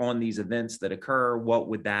tax on these events that occur, what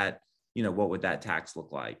would that tax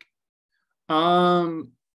look like? So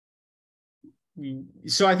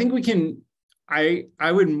I think we can,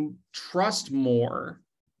 I would trust more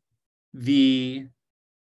the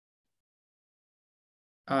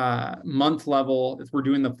month level if we're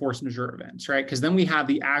doing the force majeure events, right? Because then we have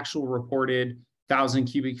the actual reported 1,000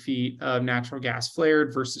 cubic feet of natural gas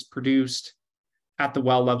flared versus produced at the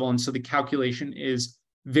well level. And so the calculation is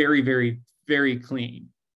very, very, very clean.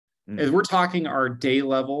 As we're talking our day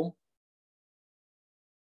level,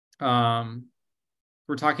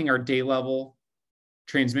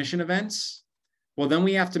 transmission events, well, then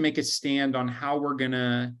we have to make a stand on how we're going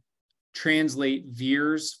to translate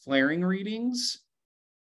VEER's flaring readings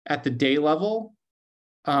at the day level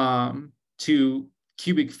to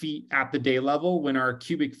cubic feet at the day level, when our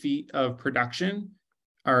cubic feet of production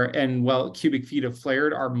cubic feet of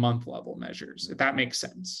flared are month level measures, if that makes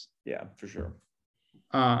sense. Yeah, for sure.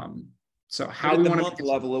 So how we want to month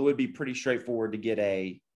level, it would be pretty straightforward to get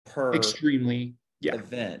a per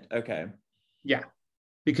event. Okay. Yeah.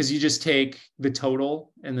 Because you just take the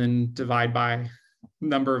total and then divide by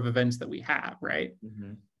number of events that we have, right?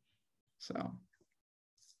 Mm-hmm. So,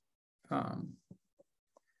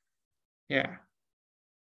 yeah.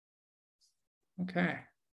 Okay.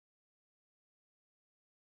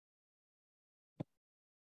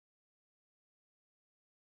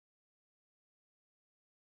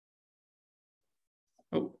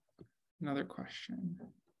 Oh, another question.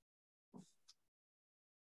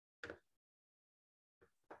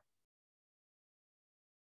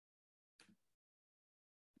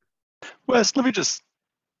 Wes, let me just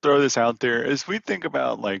throw this out there. As we think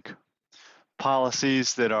about like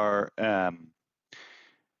policies that are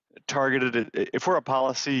targeted at, if we're a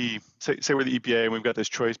policy, say we're the EPA and we've got this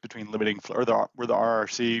choice between limiting, we're the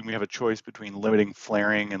RRC, and we have a choice between limiting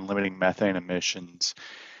flaring and limiting methane emissions.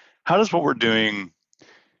 How does what we're doing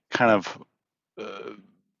kind of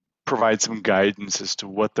provide some guidance as to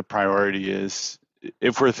what the priority is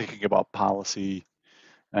if we're thinking about policy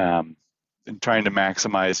and trying to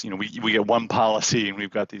maximize, we get one policy and we've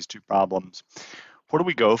got these two problems. What do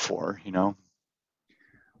we go for,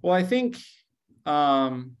 Well, I think,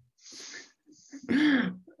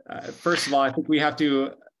 first of all, I think we have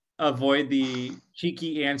to avoid the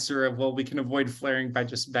cheeky answer of, well, we can avoid flaring by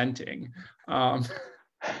just venting.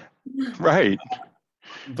 Right.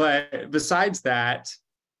 But besides that,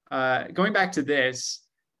 going back to this,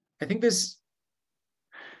 I think this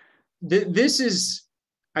is,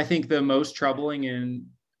 I think, the most troubling. And,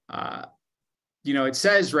 it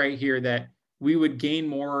says right here that we would gain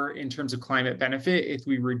more in terms of climate benefit if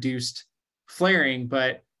we reduced flaring.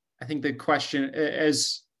 But I think the question,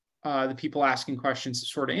 as the people asking questions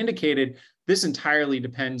sort of indicated, this entirely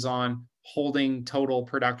depends on holding total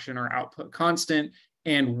production or output constant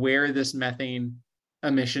and where this methane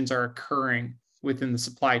emissions are occurring within the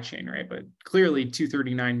supply chain, right? But clearly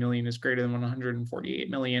 239 million is greater than 148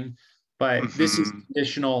 million, but this is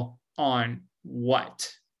conditional on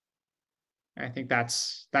what? I think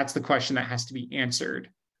that's the question that has to be answered.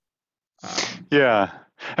 Yeah,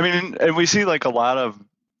 I mean, and we see like a lot of,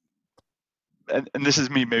 and this is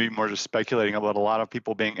me maybe more just speculating about a lot of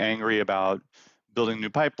people being angry about building new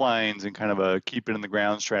pipelines, and kind of a keep it in the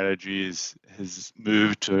ground strategies has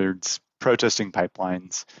moved towards protesting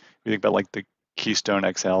pipelines. We think about like the Keystone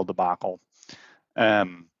XL debacle. Are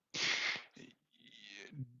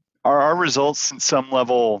our results at some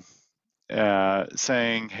level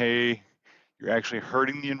saying, hey, you're actually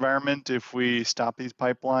hurting the environment if we stop these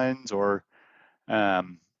pipelines? Or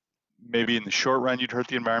maybe in the short run you'd hurt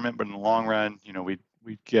the environment, but in the long run, we'd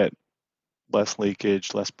get less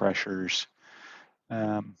leakage, less pressures.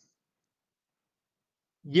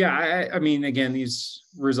 Yeah, I mean, again, these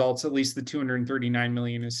results, at least the 239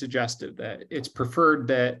 million, is suggestive that it's preferred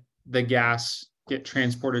that the gas get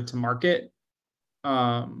transported to market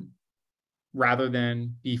rather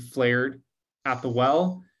than be flared at the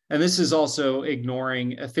well. And this is also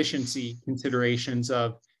ignoring efficiency considerations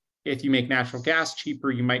of, if you make natural gas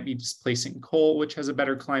cheaper, you might be displacing coal, which has a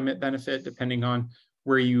better climate benefit, depending on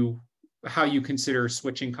how you consider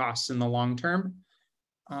switching costs in the long term.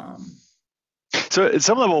 So at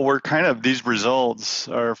some level, these results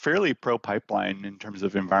are fairly pro-pipeline in terms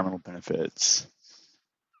of environmental benefits.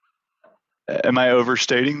 Am I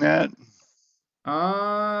overstating that?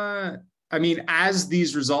 I mean, as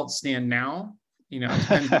these results stand now, it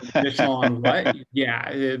depends additional on what.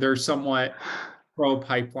 Yeah, they're somewhat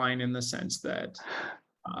pro-pipeline in the sense that,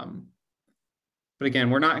 but again,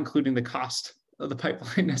 we're not including the cost of the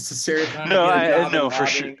pipeline necessarily. No, I know for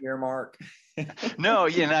sure. Here, Mark. No,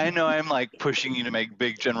 I know I'm like pushing you to make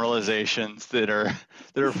big generalizations that are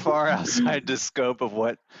far outside the scope of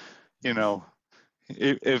what,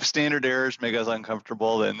 if standard errors make us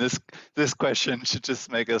uncomfortable, then this question should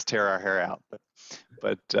just make us tear our hair out.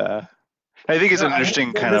 But I think it's an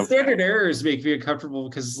interesting kind of. The standard errors make me uncomfortable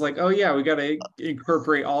because it's like, oh yeah, we got to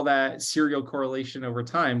incorporate all that serial correlation over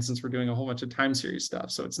time, since we're doing a whole bunch of time series stuff.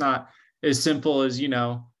 So it's not as simple as,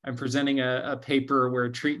 I'm presenting a paper where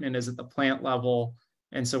treatment is at the plant level,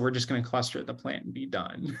 and so we're just going to cluster at the plant and be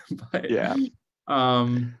done. But yeah,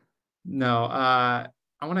 no, I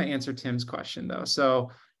want to answer Tim's question though. So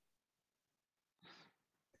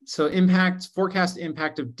forecast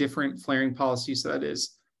impact of different flaring policies. So that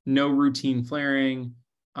is no routine flaring,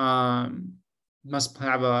 must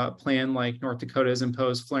have a plan like North Dakota has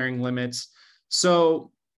imposed flaring limits.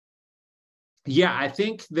 So yeah, I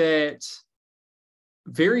think that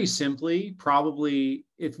very simply, probably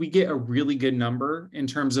if we get a really good number in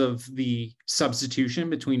terms of the substitution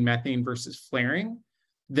between methane versus flaring,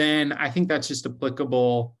 then I think that's just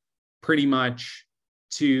applicable pretty much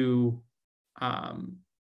to, a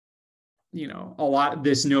lot of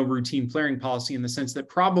this no routine flaring policy, in the sense that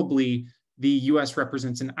probably the US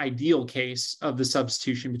represents an ideal case of the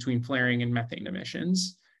substitution between flaring and methane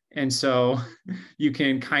emissions. And so you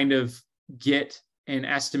can kind of get an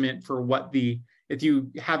estimate for if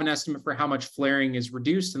you have an estimate for how much flaring is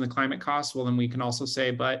reduced in the climate costs, well, then we can also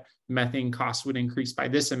say, but methane costs would increase by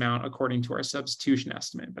this amount according to our substitution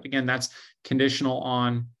estimate. But again, that's conditional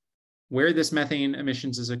on where this methane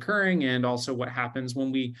emissions is occurring, and also what happens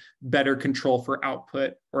when we better control for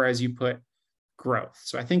output, or as you put, growth.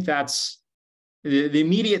 So I think that's the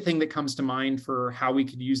immediate thing that comes to mind for how we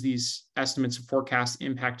could use these estimates of forecast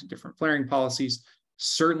impact of different flaring policies.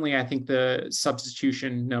 Certainly, I think the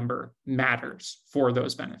substitution number matters for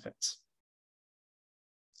those benefits.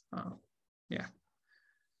 Yeah.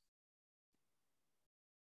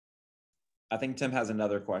 I think Tim has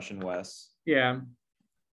another question, Wes. Yeah.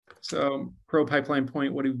 So pro-pipeline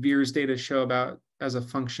point, what do VEERS data show about as a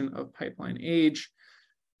function of pipeline age?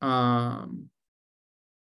 That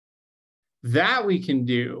we can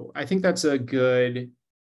do. I think that's a good,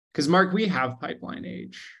 because Mark, we have pipeline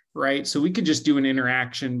age, right? So we could just do an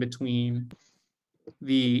interaction between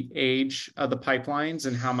the age of the pipelines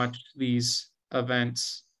and how much these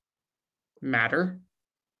events matter.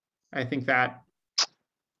 I think that.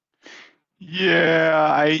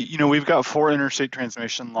 Yeah, we've got 4 interstate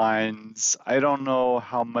transmission lines. I don't know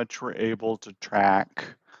how much we're able to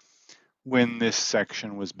track when this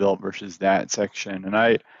section was built versus that section. And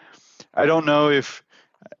I don't know if,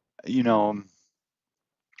 I'm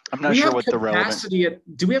not sure what the relevant.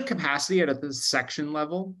 Do we have capacity at the section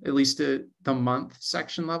level, at least at the month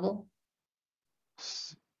section level?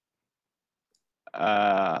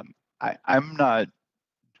 I'm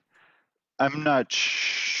not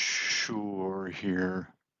sure here.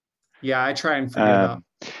 Yeah, I try and forget about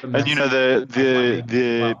and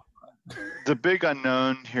the big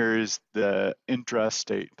unknown here is the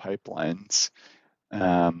intrastate pipelines,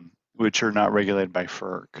 which are not regulated by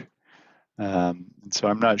FERC. And so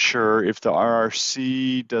I'm not sure if the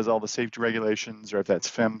RRC does all the safety regulations or if that's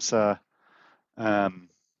PHMSA.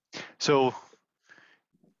 So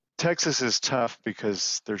Texas is tough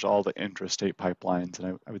because there's all the intrastate pipelines,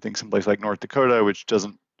 and I would think someplace like North Dakota, which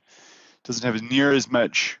doesn't have near as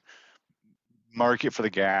much market for the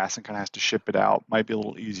gas and kind of has to ship it out, might be a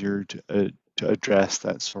little easier to address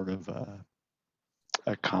that sort of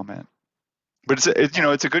a comment. But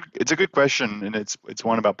it's a good question, and it's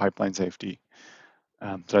one about pipeline safety. So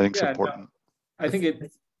I think it's important. No, I think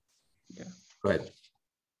it. Yeah. Go ahead.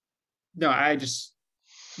 No,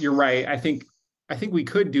 you're right. I think we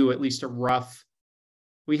could do at least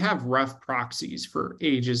we have rough proxies for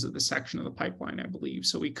ages of the section of the pipeline, I believe.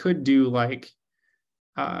 So we could do like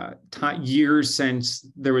years since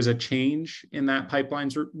there was a change in that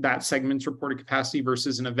segment's reported capacity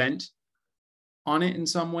versus an event on it in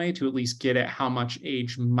some way to at least get at how much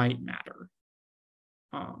age might matter.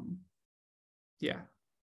 Yeah.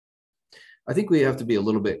 I think we have to be a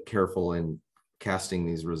little bit careful in casting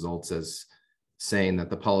these results as saying that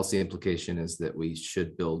the policy implication is that we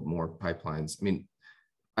should build more pipelines. I mean,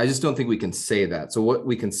 I just don't think we can say that. So what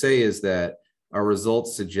we can say is that our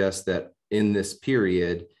results suggest that in this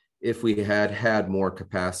period, if we had more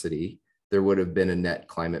capacity, there would have been a net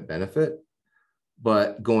climate benefit.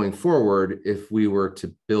 But going forward, if we were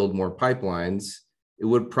to build more pipelines, it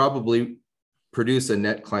would probably produce a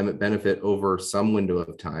net climate benefit over some window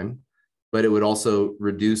of time, but it would also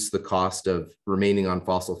reduce the cost of remaining on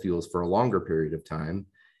fossil fuels for a longer period of time.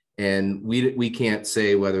 And we can't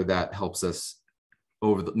say whether that helps us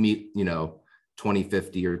meet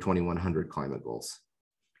 2050 or 2100 climate goals.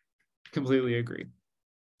 Completely agree.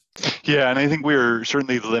 Yeah, and I think we are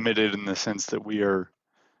certainly limited in the sense that we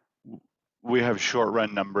have short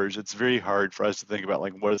run numbers. It's very hard for us to think about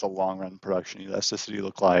like what does a long run production elasticity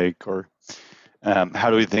look like, or how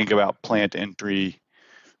do we think about plant entry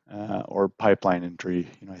or pipeline entry.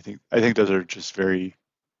 I think those are just very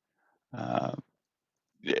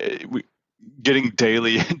getting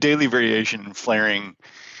daily variation in flaring.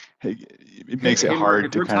 It makes it hard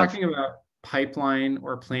Mark, to if we're talking about pipeline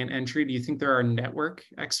or plant entry, do you think there are network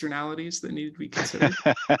externalities that need to be considered?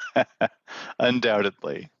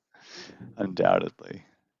 Undoubtedly. Oh,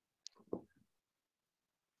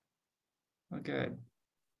 good.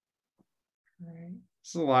 All right. This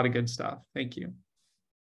is a lot of good stuff. Thank you.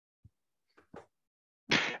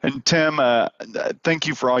 And Tim, thank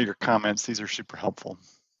you for all your comments. These are super helpful.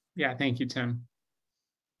 Yeah, thank you, Tim.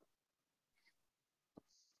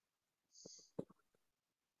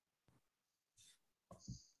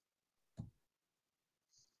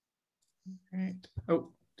 All right.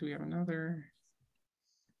 Oh, do we have another?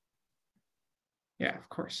 Yeah, of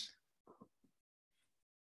course.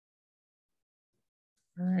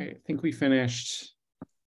 All right, I think we finished.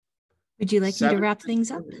 Would you like me to wrap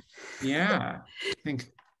things up? Yeah, I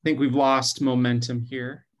think we've lost momentum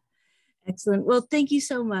here. Excellent. Well, thank you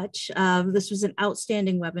so much. This was an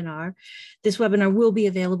outstanding webinar. This webinar will be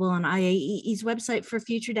available on IAEE's website for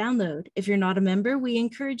future download. If you're not a member, we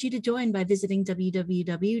encourage you to join by visiting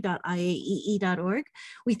www.iaee.org.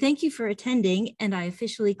 We thank you for attending, and I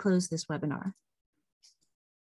officially close this webinar.